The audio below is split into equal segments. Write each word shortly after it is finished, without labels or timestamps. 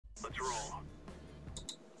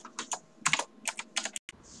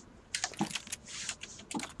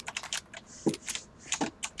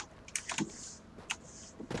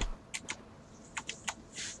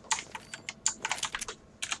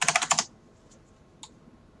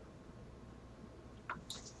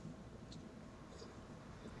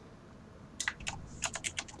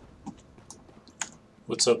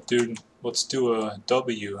What's up, dude? Let's do a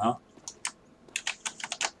W, huh?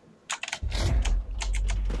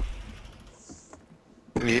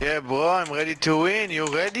 Yeah, bro, I'm ready to win. You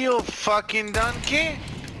ready, you fucking donkey?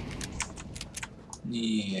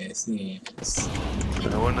 Yes, yes.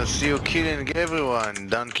 I wanna see you killing everyone,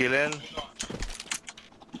 Donkey Lel.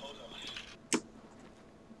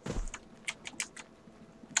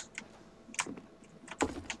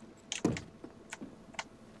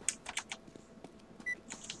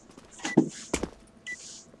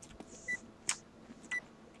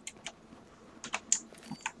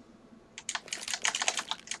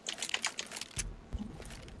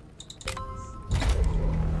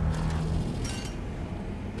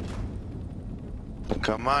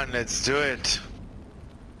 Come on, let's do it.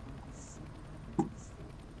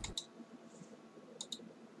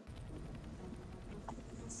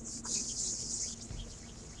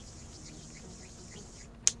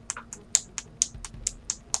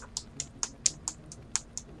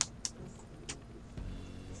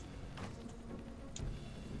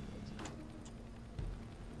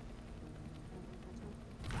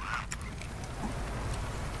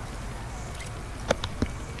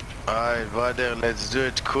 Alright, brother, let's do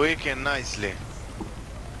it quick and nicely.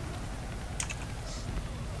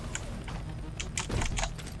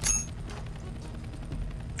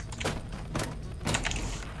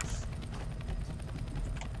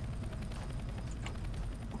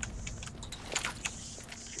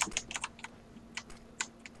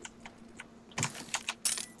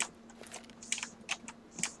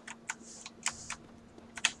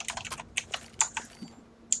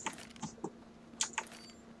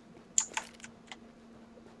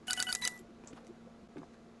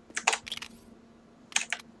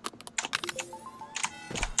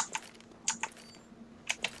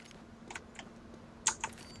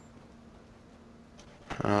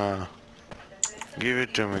 Give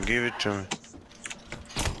it to me, give it to me.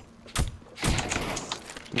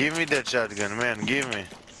 Give me that shotgun, man, give me.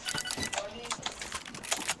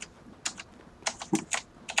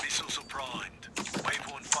 Missiles are primed.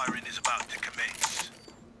 Wave 1 firing is about to commence.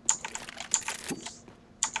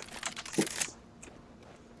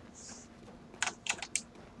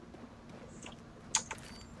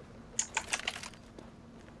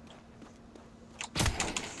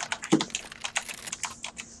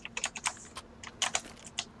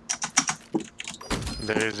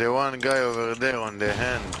 There is the one guy over there on the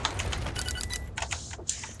hand.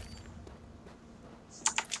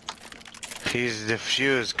 He's the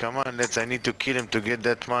fuse. Come on, I need to kill him to get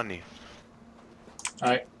that money.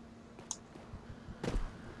 Alright.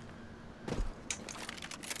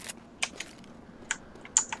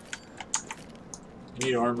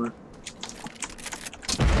 Need armor.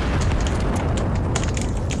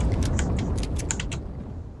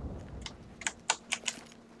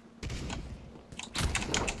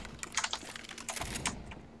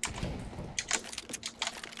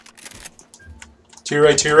 To your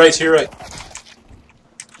right, to your right, to your right.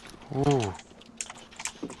 Ooh.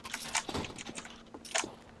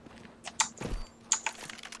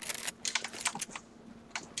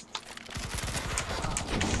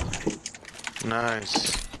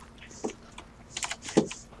 Nice.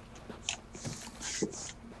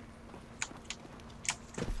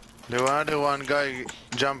 The other one guy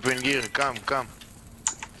jump in gear. Come, come.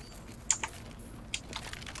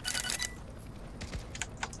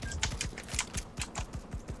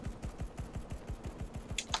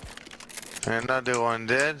 Another one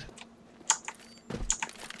dead.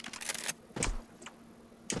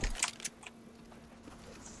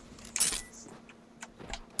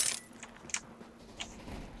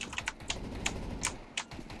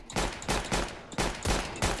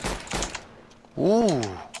 Ooh.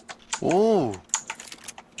 Ooh.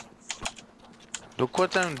 Look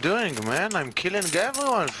what I'm doing, man. I'm killing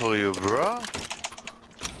everyone for you, bro.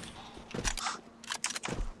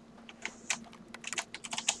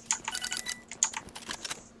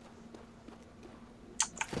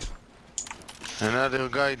 Another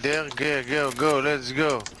guy there. Go, let's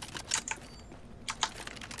go.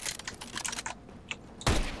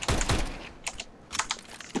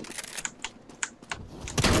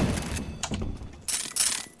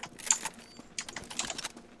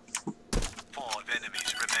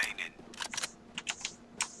 Enemies remaining.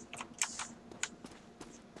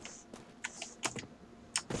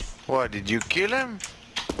 What, did you kill him?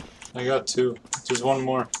 I got two. There's one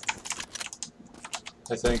more.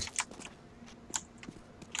 I think.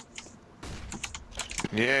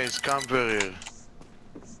 Yeah, it's camper here.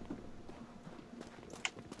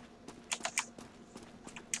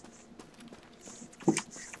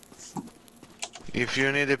 If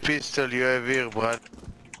you need a pistol, you have here, brother.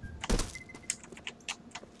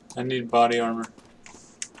 I need body armor.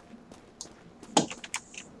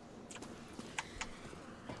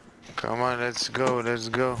 Come on, let's go, let's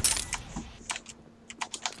go.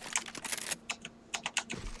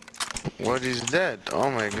 What is that?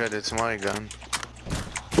 Oh my god, it's my gun.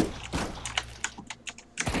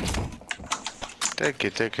 Take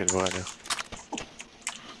it, brother.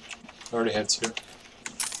 I already had 2.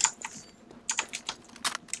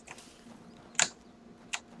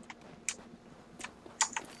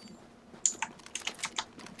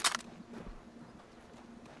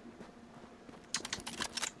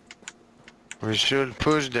 We should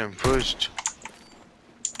push them, push.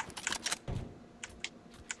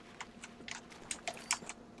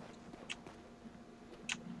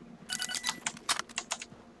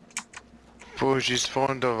 Push is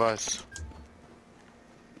front of us.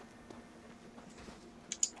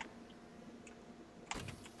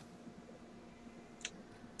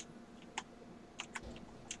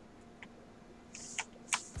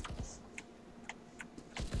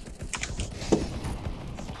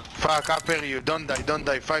 Fuck, I hear you. Don't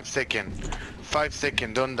die. 5 seconds. 5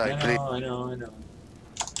 seconds, don't die, please. I know.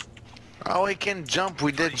 How I can jump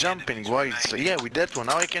with that jumping? Why? Yeah, with that one,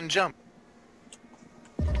 how I can jump?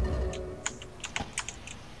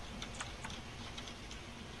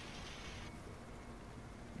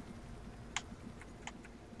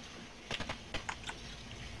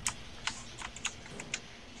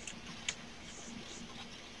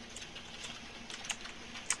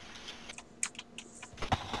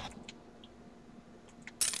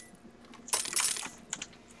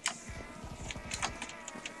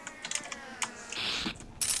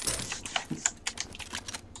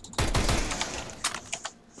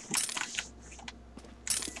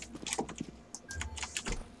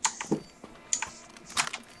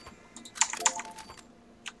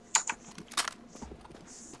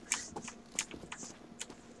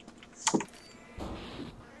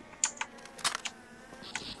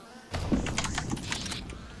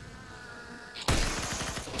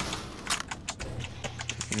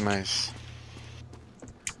 Nice.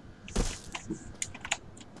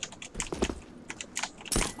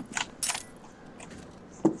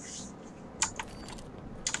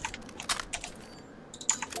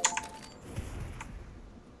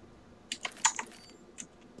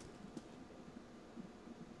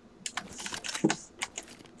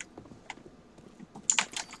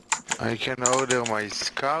 I can order my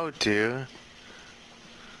scout here.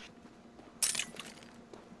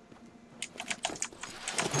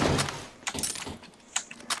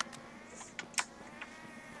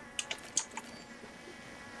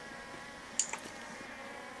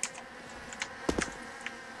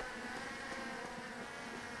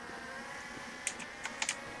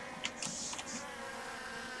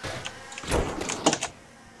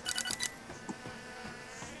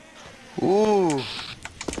 Ooh.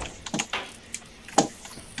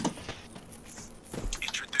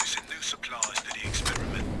 Introducing new supplies to the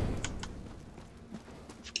experiment.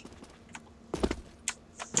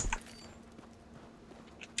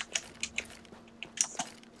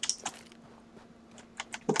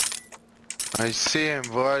 I see him,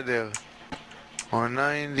 brother. On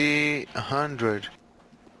 90, 100.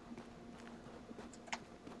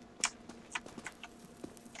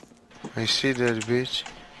 I see that bitch.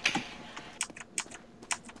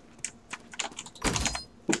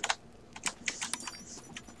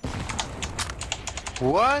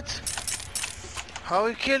 What? How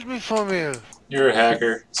he killed me from here? You're a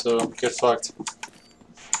hacker, so get fucked.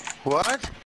 What?